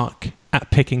suck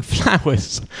at picking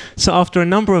flowers. So after a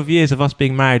number of years of us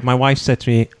being married, my wife said to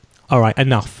me, all right,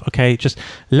 enough, okay? Just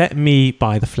let me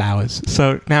buy the flowers.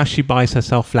 So now she buys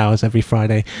herself flowers every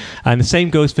Friday. And the same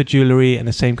goes for jewelry, and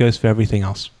the same goes for everything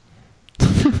else.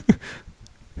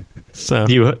 So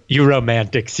you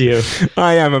romantics, you.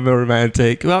 I am a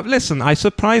romantic. Well, listen, I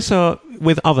surprise her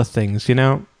with other things, you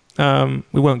know?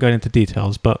 We won't go into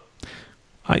details, but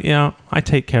I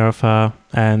take care of her,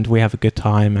 and we have a good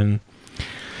time, and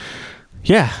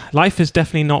yeah, life is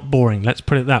definitely not boring. Let's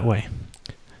put it that way.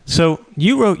 So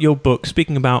you wrote your book,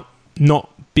 speaking about not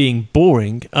being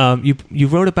boring. You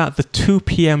wrote about the 2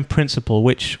 p.m. principle,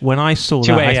 which when I saw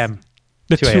 2 that... a.m.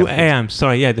 The 2 a.m.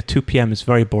 Sorry, yeah, the 2 p.m. is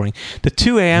very boring. The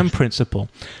 2 a.m. principle.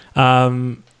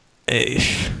 Can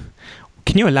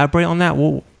you elaborate on that?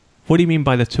 What do you mean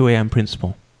by the 2 a.m.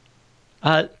 principle?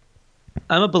 I'm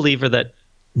a believer that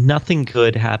nothing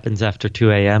good happens after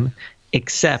 2 a.m.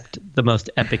 except the most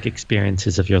epic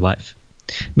experiences of your life.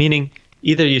 Meaning,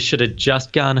 either you should have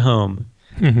just gone home,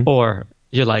 or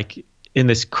you're like in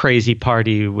this crazy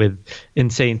party with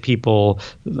insane people,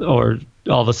 or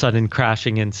all of a sudden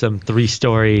crashing in some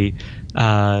 3-story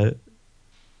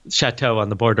chateau on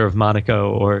the border of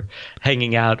Monaco, or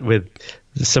hanging out with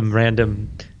some random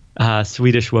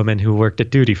Swedish woman who worked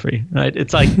at duty free. Right?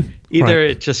 It's like either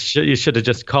it just you should have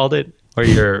just called it,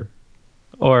 or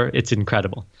it's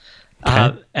incredible.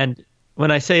 Okay. And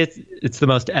when I say it's the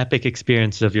most epic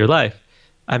experience of your life,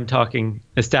 I'm talking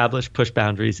establish, push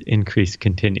boundaries, increase,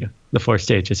 continue, the 4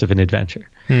 stages of an adventure.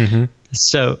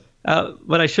 So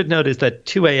what I should note is that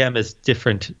 2 a.m. is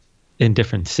different in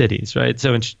different cities, right?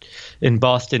 So in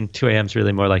Boston, 2 a.m. is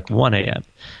really more like 1 a.m.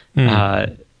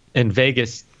 In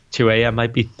Vegas, 2 a.m.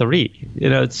 might be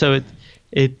 3, so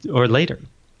it or later.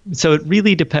 So it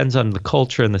really depends on the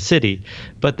culture in the city,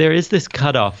 but there is this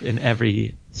cutoff in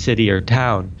every city or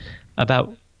town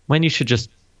about when you should just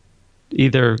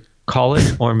either call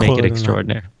it or make it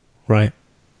extraordinary. Right.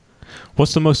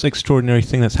 What's the most extraordinary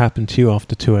thing that's happened to you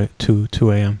after 2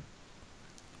 a.m.?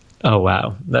 Oh,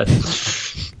 wow.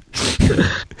 That's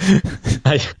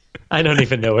I don't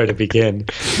even know where to begin.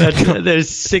 There's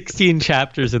 16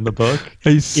 chapters in the book.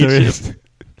 Are you serious?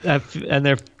 And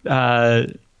they're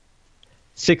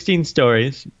 16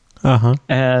 stories.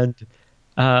 And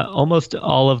almost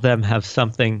all of them have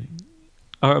something,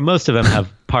 or most of them have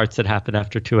parts that happen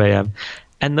after 2 a.m.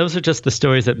 And those are just the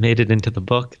stories that made it into the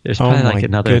book. There's probably like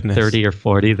another 30 or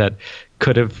 40 that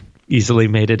could have easily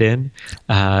made it in,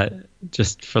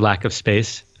 just for lack of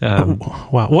space.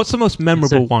 Wow. What's the most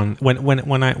memorable one?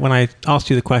 When I asked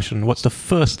you the question, what's the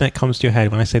first thing that comes to your head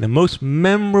when I say the most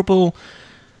memorable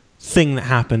thing that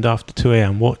happened after 2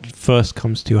 a.m.? What first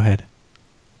comes to your head?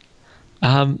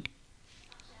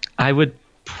 I would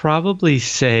probably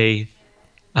say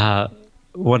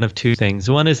one of 2 things.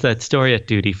 One is that story at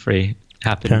Duty Free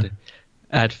happened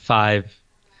at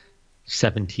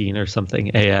 5:17 or something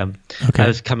a.m. I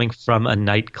was coming from a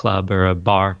nightclub or a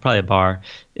bar, probably a bar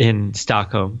in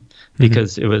Stockholm,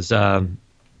 because it was I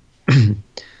think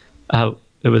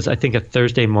a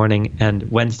Thursday morning,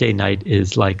 and Wednesday night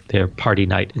is like their party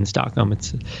night in Stockholm.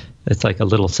 It's like a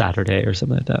little Saturday or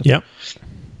something like that. Yep.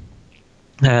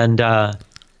 And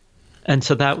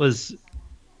so that was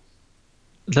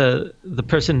the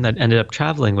person that ended up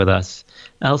traveling with us,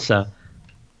 Elsa,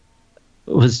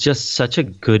 was just such a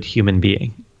good human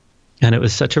being. and it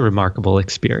was such a remarkable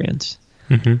experience.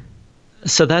 Mm-hmm.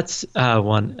 So that's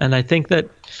one. And I think that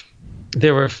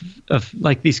there were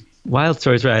like these wild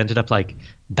stories where I ended up like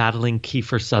battling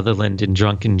Kiefer Sutherland in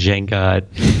drunken Jenga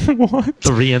at What?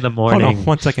 3 a.m. Hold on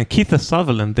 1 second. Kiefer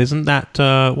Sutherland, isn't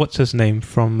that, what's his name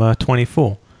from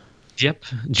 24? Yep.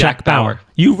 Jack Bauer.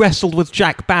 You wrestled with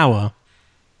Jack Bauer?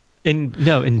 In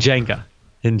Jenga.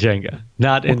 In Jenga.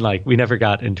 Not in like, we never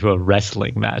got into a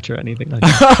wrestling match or anything like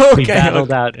that. Okay, we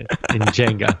battled out in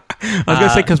Jenga. I was going to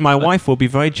say, because my wife will be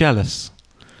very jealous.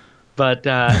 But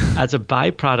as a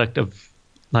byproduct of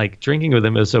like drinking with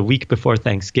him, it was a week before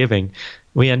Thanksgiving.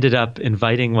 We ended up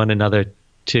inviting one another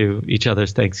to each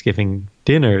other's Thanksgiving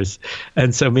dinners.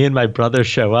 And so me and my brother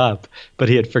show up, but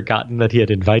he had forgotten that he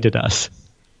had invited us.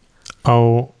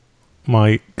 Oh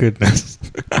my goodness.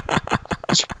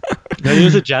 No, he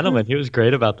was a gentleman. He was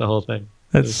great about the whole thing.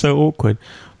 That's so awkward.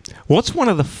 What's one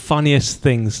of the funniest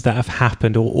things that have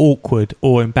happened, or awkward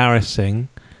or embarrassing,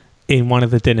 in one of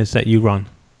the dinners that you run?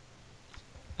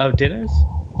 Oh, dinners?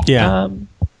 Yeah.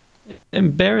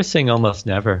 Embarrassing almost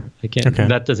never. Okay.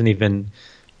 That doesn't even...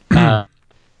 but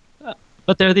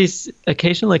there are these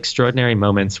occasional extraordinary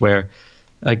moments where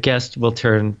a guest will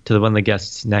turn to one of the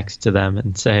guests next to them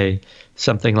and say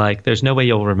something like, "There's no way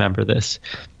you'll remember this,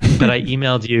 but I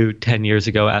emailed you 10 years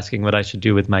ago asking what I should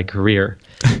do with my career.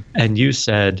 And you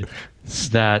said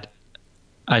that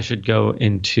I should go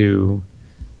into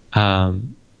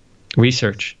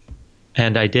research.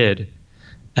 And I did.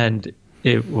 And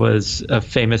it was a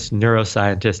famous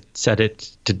neuroscientist said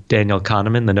it to Daniel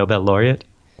Kahneman, the Nobel laureate."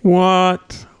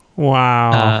 What?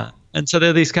 Wow. And so there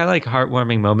are these kind of like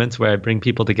heartwarming moments where I bring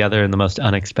people together in the most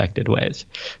unexpected ways.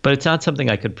 But it's not something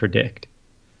I could predict.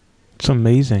 It's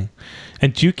amazing.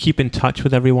 And do you keep in touch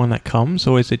with everyone that comes,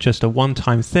 or is it just a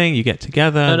one-time thing? You get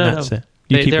together and that's it?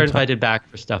 They're invited back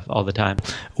for stuff all the time.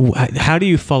 How do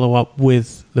you follow up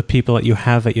with the people that you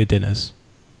have at your dinners?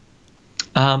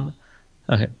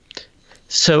 Okay.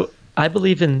 So I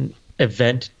believe in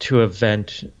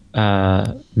event-to-event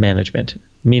management,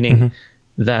 meaning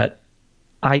that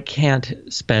I can't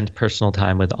spend personal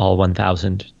time with all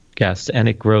 1,000 guests, and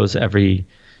it grows every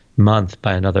month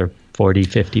by another 40,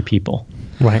 50 people.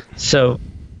 Right. So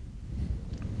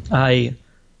I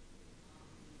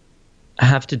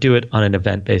have to do it on an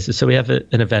event basis. So we have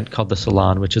an event called the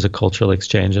Salon, which is a cultural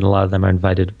exchange, and a lot of them are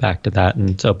invited back to that, and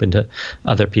it's open to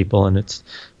other people, and it's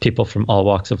people from all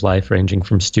walks of life, ranging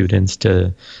from students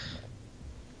to,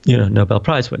 Nobel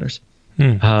Prize winners.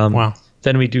 Wow.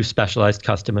 Then we do specialized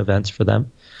custom events for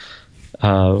them.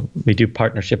 We do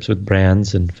partnerships with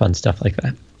brands and fun stuff like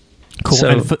that. Cool.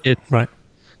 So right.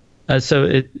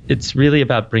 So it's really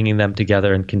about bringing them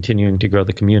together and continuing to grow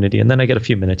the community. And then I get a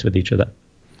few minutes with each of them.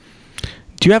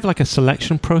 Do you have like a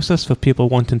selection process for people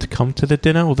wanting to come to the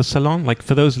dinner or the salon? Like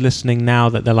for those listening now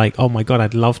that they're like, oh my God,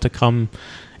 I'd love to come.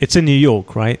 It's in New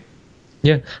York, right?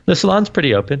 Yeah. The salon's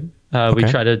pretty open. We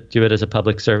try to do it as a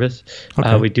public service.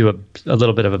 Okay. We do a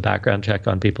little bit of a background check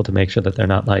on people to make sure that they're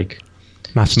not like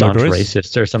mass staunch murderers?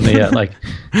 racists or something. Yeah,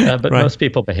 but Right. most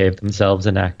people behave themselves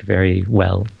and act very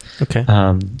well. Okay.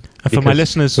 And for my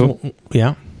listeners,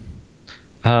 yeah.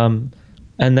 And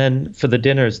then for the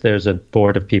dinners, there's a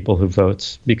board of people who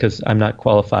votes, because I'm not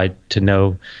qualified to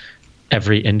know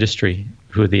every industry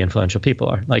who the influential people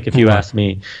are. Like if you ask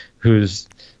me who's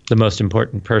the most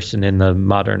important person in the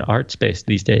modern art space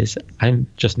these days, I'm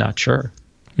just not sure.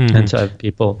 And so I have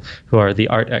people who are the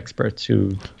art experts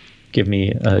who give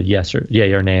me a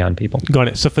yay or nay on people. Got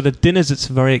it. So for the dinners, it's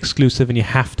very exclusive and you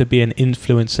have to be an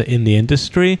influencer in the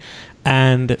industry.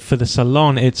 And for the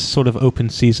salon, it's sort of open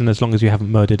season as long as you haven't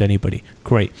murdered anybody.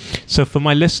 Great. So for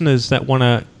my listeners that want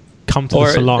to come to the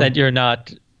salon... Or that you're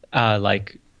not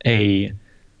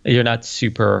you're not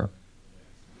super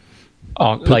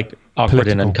awkward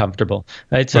political. and uncomfortable.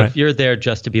 Right? So if you're there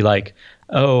just to be like,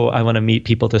 oh, I want to meet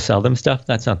people to sell them stuff,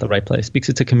 that's not the right place, because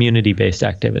it's a community-based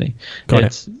activity. Got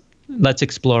it. Let's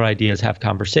explore ideas, have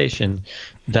conversation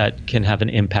that can have an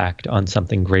impact on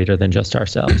something greater than just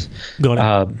ourselves.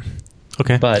 Got it.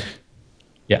 Okay. But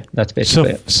yeah, that's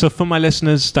basically it. So for my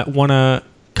listeners that want to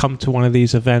come to one of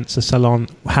these events, a salon,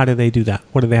 how do they do that?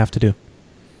 What do they have to do?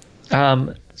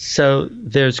 So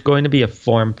there's going to be a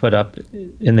form put up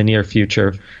in the near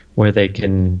future where they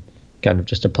can kind of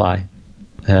just apply.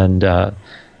 And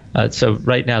so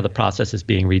right now the process is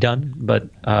being redone. But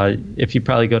if you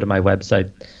probably go to my website,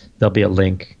 there'll be a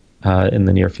link in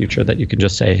the near future that you can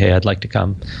just say, hey, I'd like to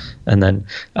come. And then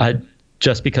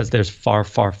just because there's far,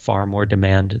 far, far more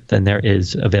demand than there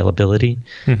is availability,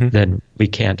 then we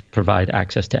can't provide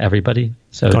access to everybody.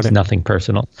 So it's nothing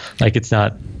personal. Like it's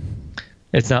not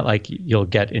like you'll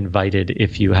get invited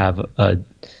if you have a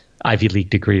Ivy League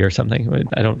degree or something.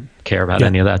 I don't care about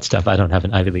any of that stuff. I don't have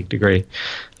an Ivy League degree.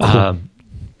 Cool.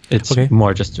 It's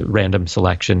more just a random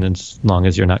selection, as long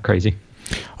as you're not crazy.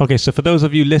 Okay, so for those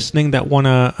of you listening that want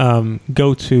to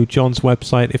go to John's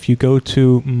website, if you go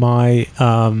to my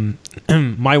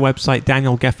my website,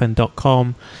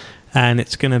 danielgeffen.com, and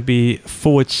it's going to be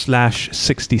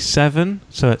 /67.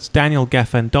 So it's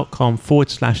danielgeffen.com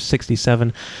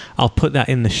 /67. I'll put that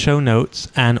in the show notes.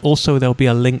 And also there'll be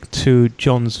a link to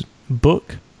John's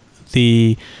book,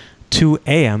 The 2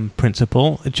 a.m.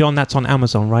 Principle. John, that's on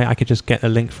Amazon, right? I could just get a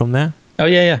link from there. Oh,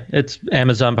 yeah. It's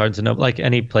Amazon, Barnes & Noble, like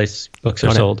any place books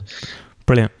are sold.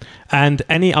 Brilliant. And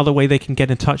any other way they can get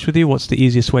in touch with you? What's the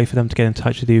easiest way for them to get in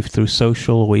touch with you, through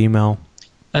social or email?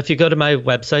 If you go to my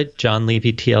website, John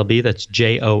Levy TLB, that's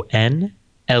JONLEVY,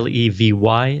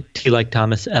 T like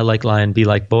Thomas, L like Lion, B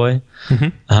like Boy,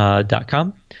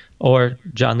 .com, or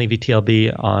John Levy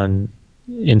TLB on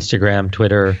Instagram,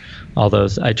 Twitter, all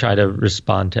those. I try to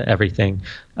respond to everything.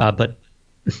 But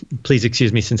please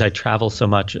excuse me, since I travel so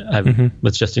much. I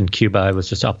was just in Cuba. I was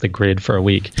just off the grid for a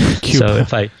week. So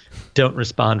if I don't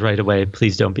respond right away,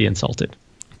 please don't be insulted.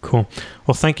 Cool.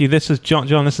 Well, thank you. This is John.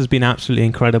 This has been absolutely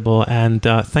incredible. And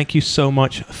thank you so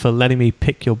much for letting me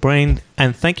pick your brain.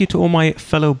 And thank you to all my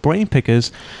fellow brain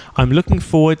pickers. I'm looking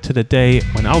forward to the day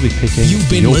when I'll be picking your brain. You've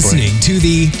been listening to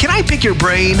the Can I Pick Your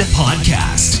Brain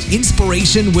podcast.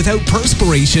 Inspiration without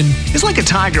perspiration is like a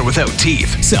tiger without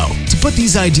teeth. So, to put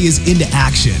these ideas into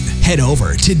action, head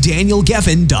over to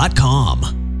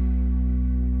danielgeffen.com.